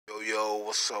Yo,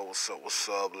 what's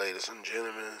up, ladies and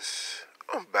gentlemen?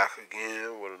 I'm back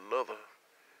again with another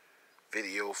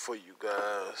video for you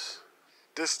guys.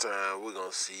 This time we're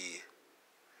gonna see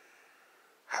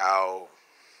how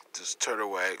this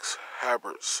Turtle Wax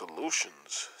Hybrid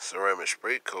Solutions ceramic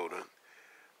spray coating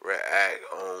react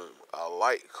on a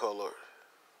light colored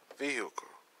vehicle.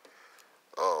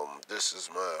 This is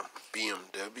my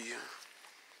BMW.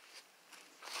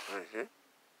 Right here.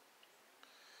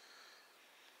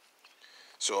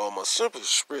 So I'm gonna simply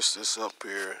spritz this up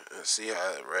here and see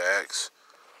how it reacts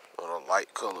on a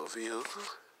light color vehicle.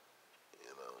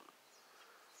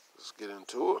 Let's get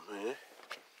into it, man.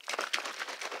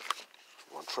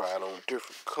 I'm gonna try it on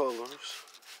different colors.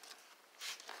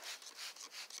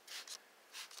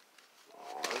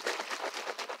 Alright.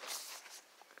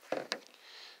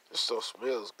 This stuff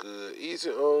smells good. Easy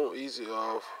on, easy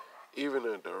off, even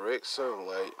in direct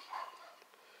sunlight.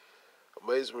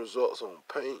 Amazing results on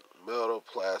paint, metal,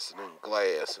 plastic, and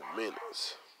glass in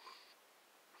minutes.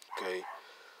 Okay.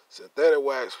 Synthetic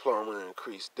wax plumber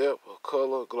increased depth of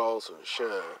color, gloss, and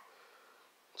shine.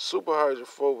 Super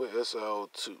hydrophobic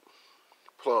SiO2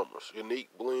 plumbers.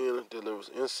 Unique blend delivers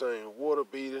insane water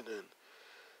beating and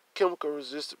chemical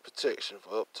resistant protection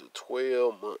for up to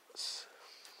 12 months.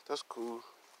 That's cool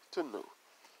to know.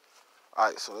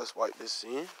 Alright, so let's wipe this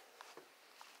in.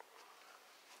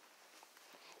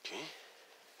 Okay.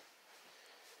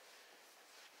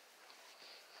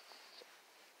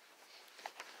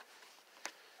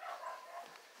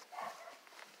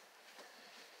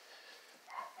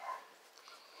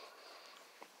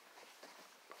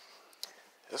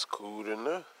 That's cool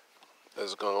enough.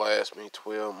 That's gonna last me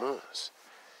 12 months.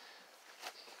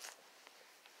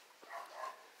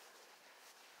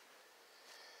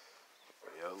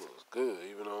 Yeah, it looks good,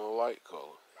 even on a light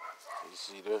color. You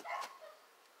see that?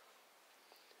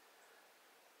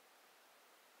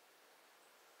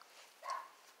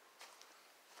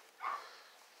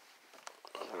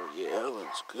 Oh yeah, that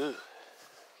looks good.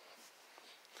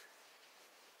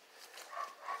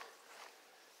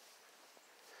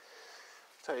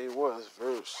 Tell you what, it's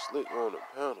very slick on the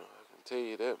panel. I can tell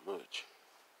you that much.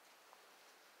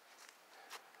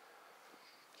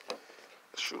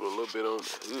 Let's shoot a little bit on the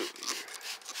hood here.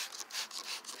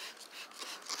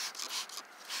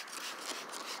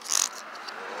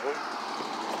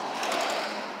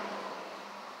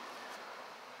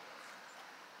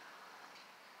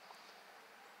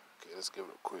 Okay, let's give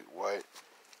it a quick wipe.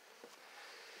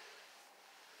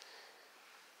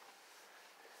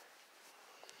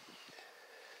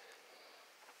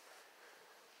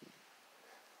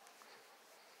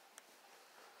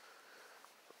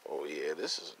 Oh yeah,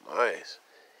 this is nice.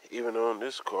 Even on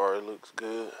this car, it looks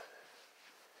good.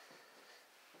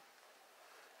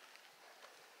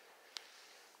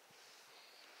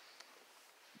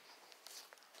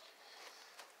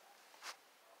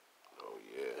 Oh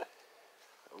yeah,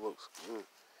 it looks good.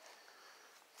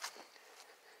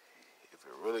 If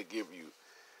it really give you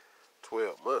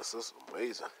 12 months, that's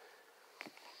amazing.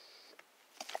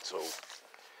 So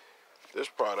this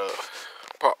product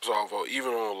pops off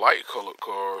even on light colored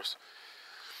cars.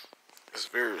 It's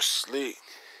very slick.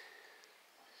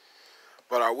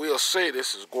 But I will say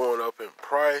this is going up in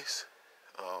price.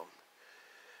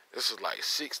 This is like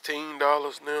 $16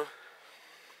 now.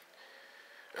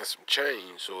 And some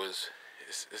change. So it's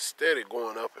steady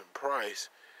going up in price.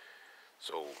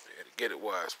 So to get it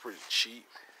while it's pretty cheap.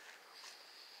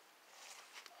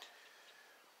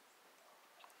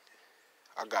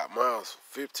 I got mine for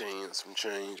 15 and some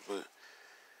change, but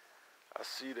I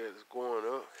see that it's going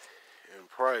up in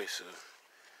price. So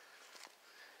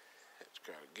have to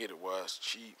gotta get it while it's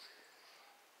cheap.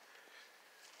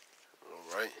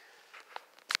 Alright.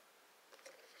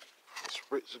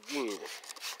 Spritz again.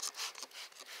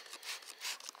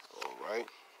 Alright.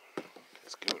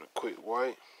 Let's give it a quick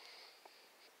wipe.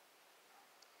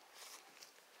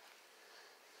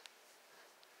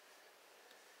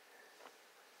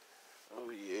 Oh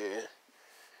yeah.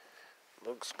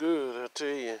 Looks good, I tell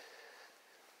you.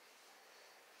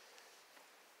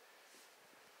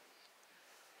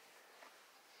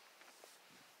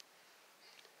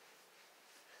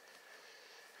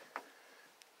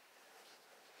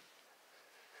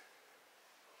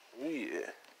 Oh yeah.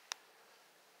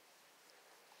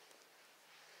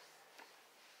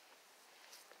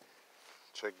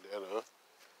 Check that out.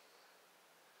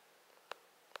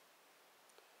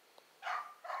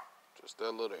 Just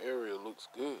that little area looks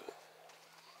good.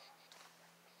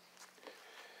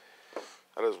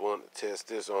 I just wanted to test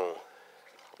this on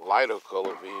lighter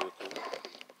color vehicle.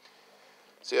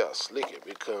 See how slick it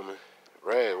becoming.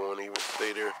 Rag won't even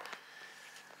stay there.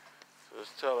 So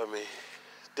it's telling me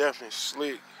definitely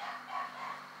slick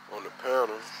on the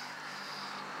panel.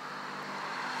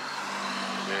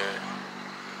 Yeah,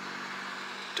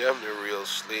 definitely real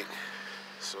slick.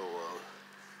 So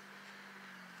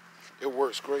it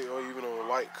works great even on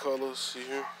light colors. See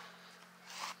here?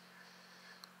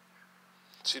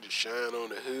 See the shine on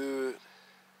the hood,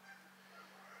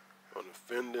 on the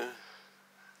fender,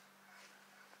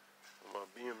 on my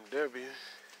BMW.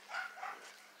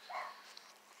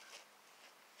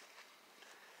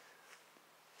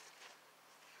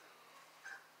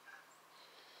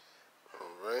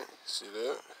 Alright, see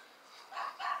that?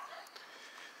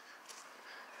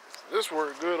 This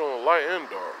worked good on light and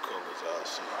dark colors, I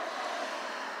see.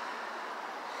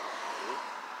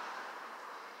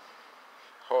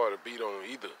 Hard to beat on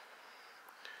either.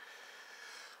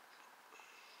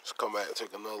 Let's come back and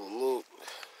take another look.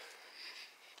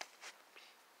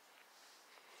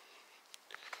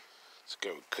 Let's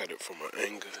go cut it from an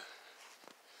angle.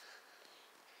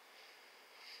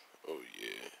 Oh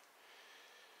yeah,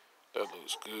 that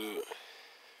looks good.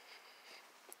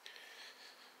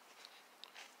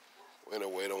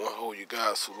 Anyway, don't want to hold you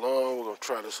guys too long. We're gonna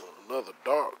try this on another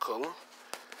dark color.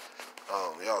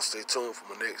 Y'all stay tuned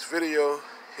for my next video.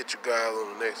 Hit you guys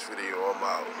on the next video. I'm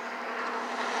out.